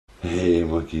Hey,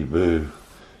 MonkeyBoo.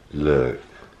 Look,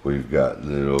 we've got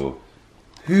little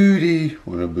Hootie,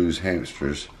 one of Boo's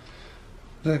hamsters.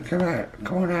 Look, come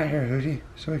on out here, Hootie,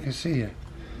 so we can see you.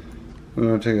 We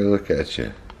want to take a look at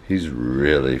you. He's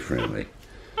really friendly.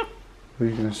 Are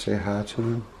you gonna say hi to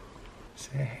him?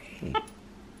 Say hey.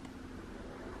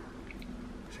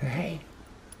 Say hey.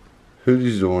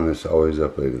 Hootie's the one that's always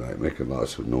up late at night, making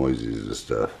lots of noises and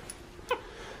stuff.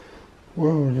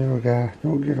 Whoa, little guy,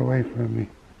 don't get away from me.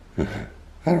 I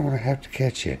don't want to have to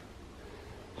catch you.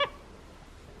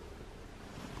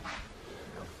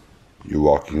 You're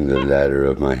walking the ladder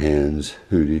of my hands,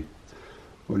 Hootie.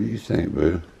 What do you think,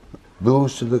 Boo? Boo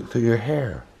wants to look through your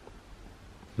hair.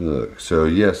 Look, so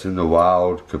yes, in the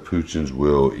wild, capuchins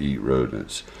will eat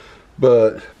rodents.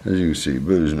 But, as you can see,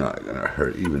 Boo's not going to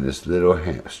hurt even this little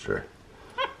hamster.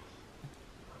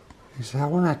 He said, I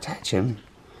want to touch him.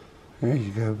 There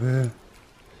you go, Boo.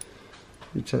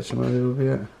 You touch him a little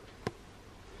bit.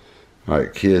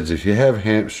 Alright, kids, if you have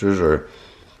hamsters or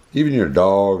even your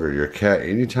dog or your cat,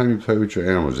 anytime you play with your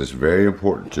animals, it's very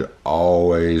important to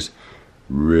always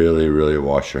really, really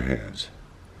wash your hands.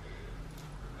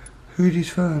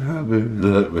 Hootie's fun, huh, Boo?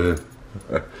 Look, Boo.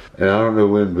 And I don't know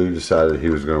when Boo decided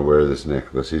he was going to wear this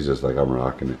necklace. He's just like, I'm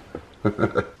rocking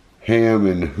it. Ham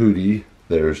and Hootie,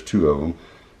 there's two of them.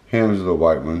 Ham's the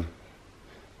white one.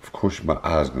 Of course, my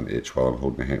eye's going to itch while I'm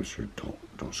holding a hamster.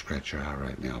 Don't scratch your eye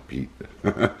right now, Pete.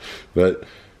 But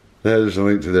there's a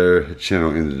link to their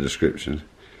channel in the description.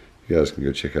 You guys can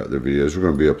go check out their videos. We're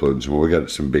going to be uploading some more. We got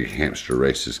some big hamster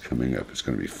races coming up. It's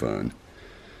going to be fun.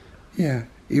 Yeah,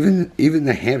 even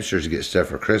the hamsters get stuff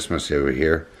for Christmas over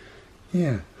here.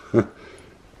 Yeah.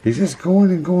 He's just going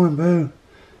and going, Boo.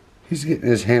 He's getting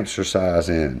his hamster size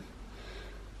in.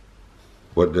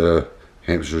 What do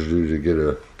hamsters do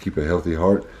to keep a healthy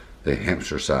heart? They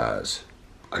hamster size.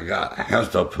 I got a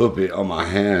hamster puppy on my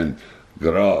hand.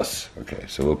 Gross. Okay,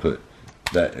 so we'll put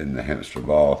that in the hamster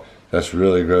ball. That's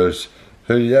really gross.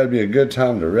 Hootie, that'd be a good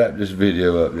time to wrap this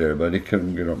video up there, buddy.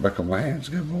 Come get on back on my hands,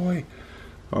 good boy.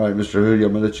 All right, Mr. Hootie,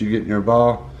 I'm gonna let you get in your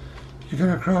ball. You're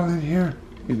gonna crawl in here.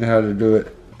 You know how to do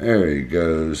it. There he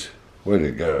goes. Way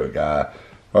to go, guy.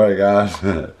 All right, guys.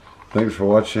 Thanks for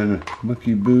watching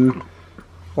MonkeyBoo.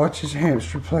 Watch his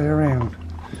hamster play around.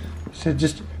 He said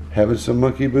just having some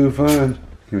MonkeyBoo fun.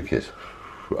 Give me a kiss.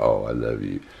 Oh, I love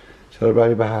you. Tell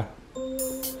everybody bye.